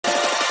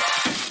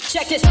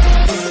Check this.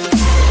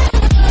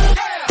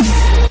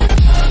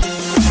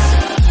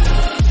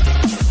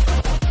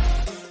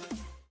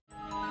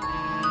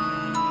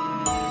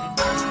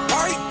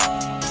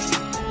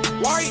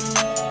 White,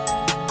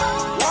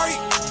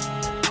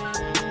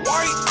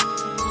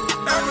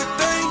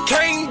 everything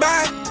came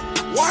back.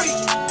 White,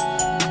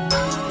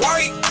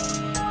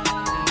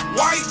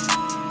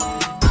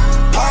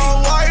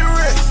 all white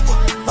wrist,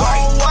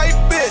 all white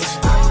bitch,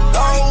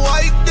 all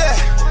white that,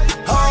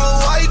 all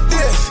white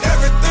this,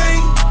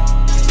 everything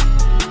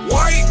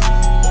white,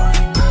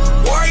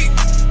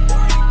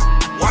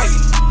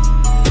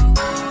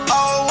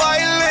 all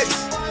white licks,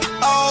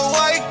 all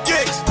white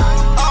kicks,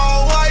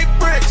 all white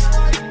bricks,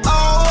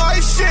 all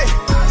white shit,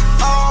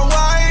 all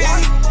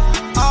white,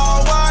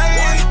 all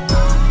white,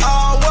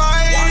 all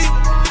white,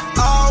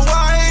 all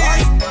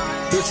white.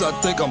 Bitch, I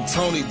think I'm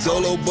Tony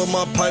Dolo, but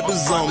my pipe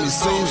is on me.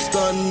 See you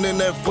stunting in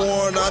that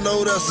foreign, I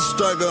know that's a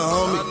striker,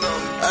 homie.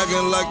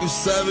 Acting like you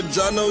savage,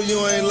 I know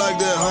you ain't like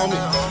that, homie.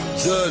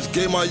 Judge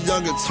gave my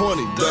youngin'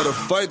 20, better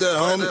fight that,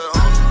 homie.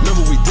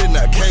 Remember we did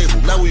that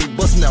cable, now we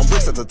busting down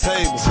bricks at the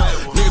table.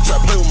 Nigga try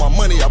to play with my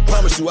money, I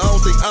promise you, I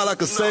don't think I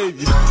could save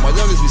you. My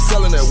youngins be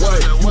selling that white,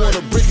 you want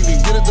a brick, you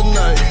can get it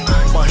tonight.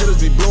 My hitters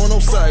be blowing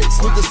on sight,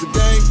 sneak this the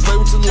game, play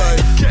with your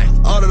life.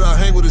 All that I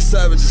hang with is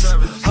savages,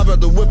 hop out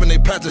the whip and they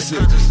patch the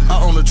shit.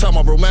 I own the trap,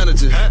 my bro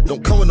manage it.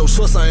 Don't come with no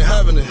shorts, I ain't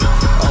having it.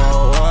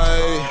 All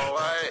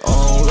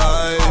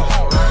life,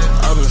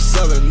 I've been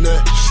selling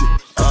that shit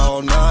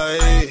all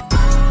night.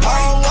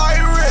 All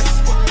white wrist,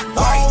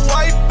 all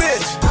white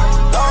bitch,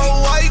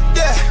 all white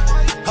that,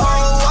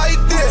 all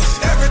white this,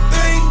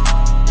 everything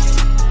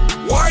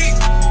white,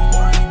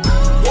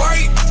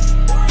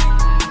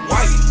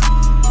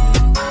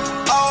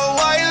 all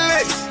white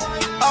licks,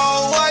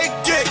 all white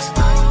kicks,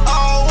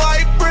 all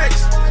white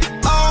bricks,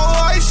 all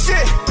white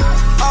shit,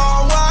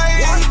 all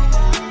white,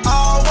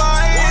 all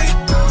white,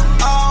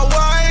 all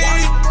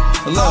white,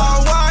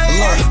 all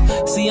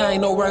white. See, I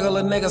ain't no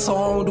regular nigga, so I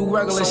don't do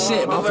regular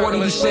shit. My 40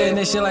 be spitting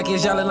this shit like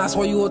it's yelling. I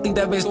swear you would think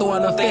that bitch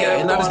throwing a fit.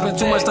 And I just spent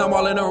too much time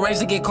all in the range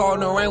to get caught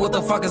in the rain. What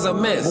the fuck is a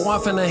miss? But one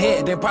finna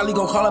hit, they probably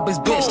gon' call up his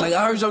bitch. Like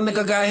I heard your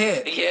nigga got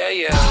hit.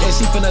 Yeah. And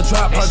she finna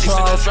drop her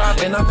drawers,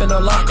 and I'm finna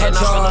lock her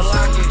jaws.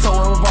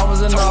 Towing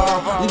revolvers and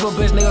all. Leave a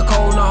bitch nigga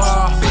cold in the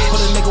heart.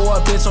 Put a nigga or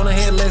a bitch on the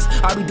hit list.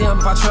 I be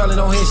damned if I trail and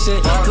don't hit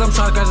shit. Cause I'm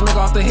tryna catch a nigga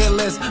off the hit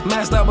list.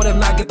 Masked up, but if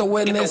not, get the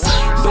witness.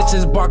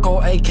 Bitches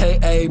Barco,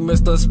 aka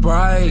Mr.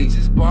 Sprite.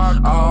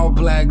 All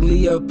black,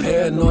 Leah,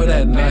 paranoid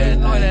at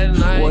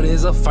night. What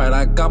is a fight?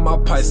 I got my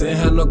pipes and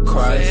handle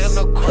Christ.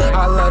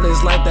 I love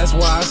this life, that's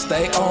why I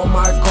stay on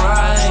my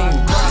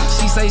grind.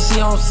 She say she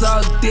don't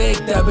suck dick,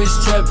 that bitch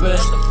trippin'.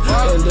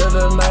 End of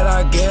the night,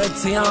 I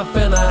guarantee I'm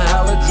finna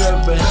have a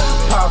drippin'.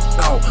 Pop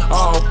out,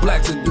 all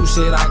black to do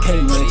shit I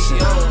can't mention.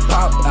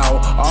 Pop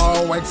out,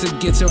 all white to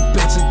get your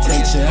bitch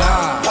attention.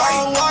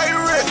 All white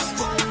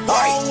wrist,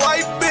 all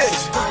white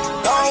bitch,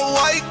 all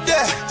white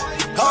that,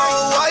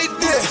 all white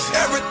this,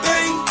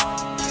 everything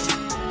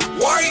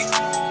white.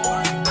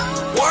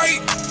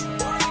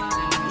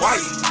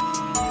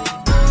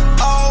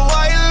 All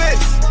white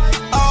licks,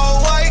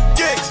 all white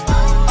kicks,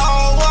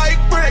 all white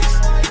bricks,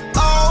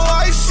 all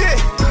white shit,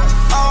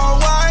 all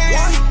white,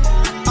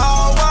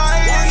 all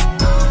white,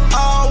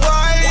 all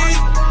white,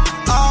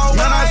 all white.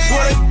 Man, I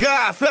swear to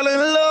God, I fell in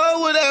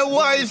love with that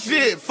white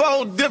shit.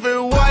 4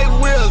 different white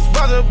wheels,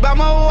 sponsored by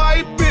my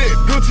white